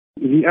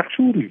The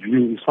actual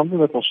review is something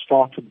that was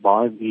started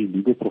by the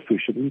legal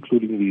profession,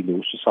 including the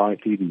Law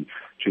Society, the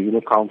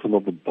General Council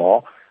of the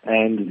Bar,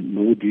 and the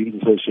Law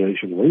Deans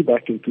Association way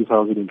back in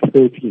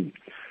 2013,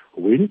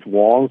 when it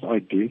was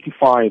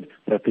identified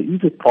that there is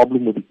a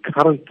problem with the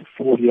current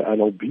four-year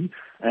LLB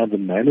and the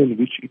manner in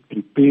which it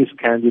prepares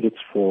candidates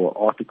for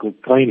article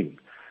training.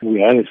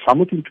 We had a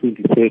summit in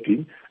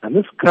 2013, and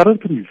this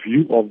current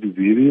review of the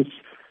various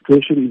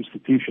tertiary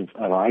institutions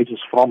arises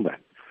from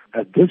that.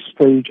 At this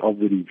stage of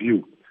the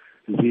review,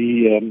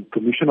 the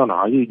Commission on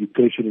Higher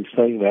Education is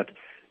saying that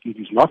it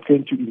is not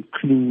going to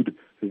include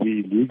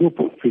the legal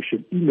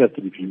profession in that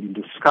review in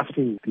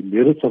discussing the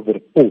merits of the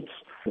reports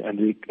and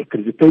the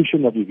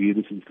accreditation of the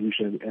various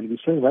institutions, and we're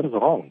saying that is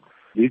wrong.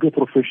 Legal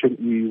profession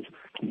is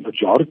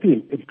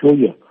majority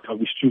employer of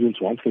the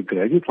students once they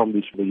graduate from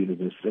this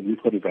university, and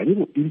we've got a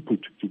valuable input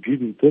to give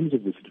in terms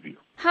of this review.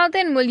 How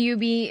then will you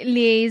be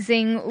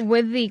liaising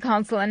with the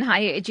Council on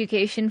Higher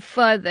Education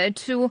further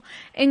to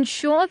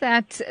ensure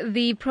that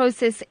the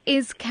process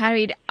is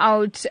carried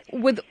out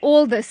with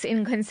all this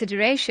in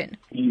consideration?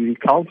 The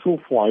Council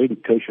for Higher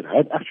Education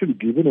had actually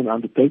given an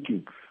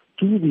undertaking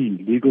to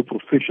the legal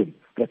profession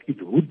that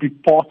it would be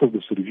part of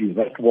this review.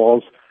 That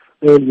was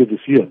earlier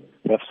this year.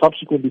 They have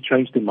subsequently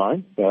changed their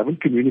mind. They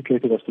haven't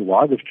communicated as to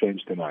why they've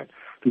changed their mind.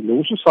 The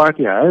Law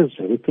Society has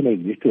written a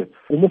letter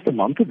almost a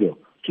month ago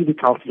to the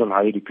Council on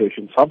Higher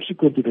Education,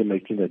 subsequent to them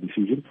making that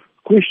decision,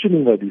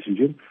 questioning that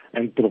decision,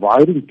 and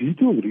providing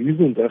detailed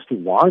reasons as to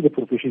why the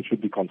profession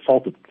should be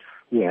consulted.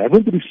 We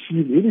haven't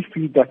received any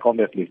feedback on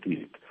that letter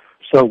yet.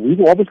 So we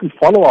will obviously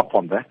follow up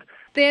on that.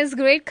 There's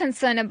great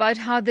concern about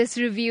how this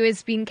review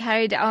is being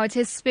carried out,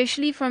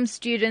 especially from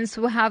students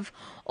who have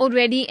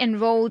already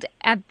enrolled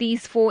at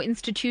these four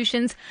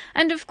institutions,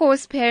 and of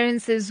course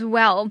parents as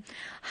well.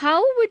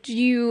 How would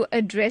you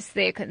address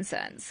their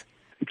concerns?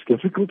 It's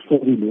difficult for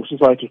the Law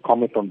Society to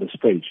comment on this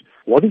stage.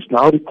 What is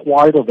now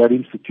required of that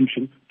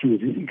institution to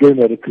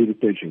regain that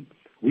accreditation?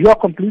 We are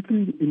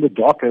completely in the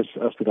dark as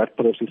to that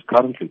process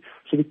currently,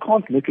 so we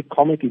can't make a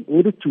comment in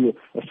order to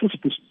assist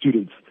the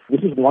students.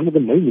 This is one of the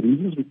main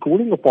reasons we're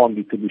calling upon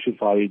the Commission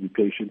for Higher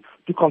Education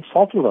to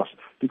consult with us,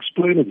 to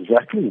explain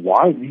exactly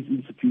why these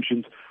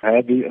institutions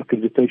had their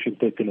accreditation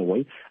taken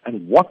away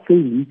and what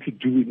they need to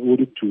do in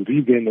order to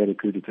regain that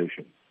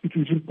accreditation. It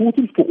is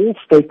important for all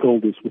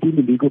stakeholders within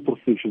the legal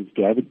professions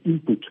to have an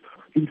input.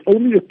 It's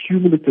only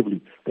accumulatively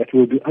that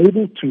we'll be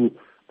able to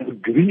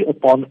agree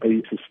upon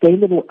a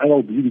sustainable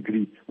LLB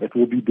degree that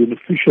will be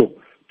beneficial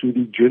to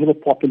the general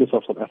populace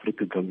of South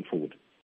Africa going forward.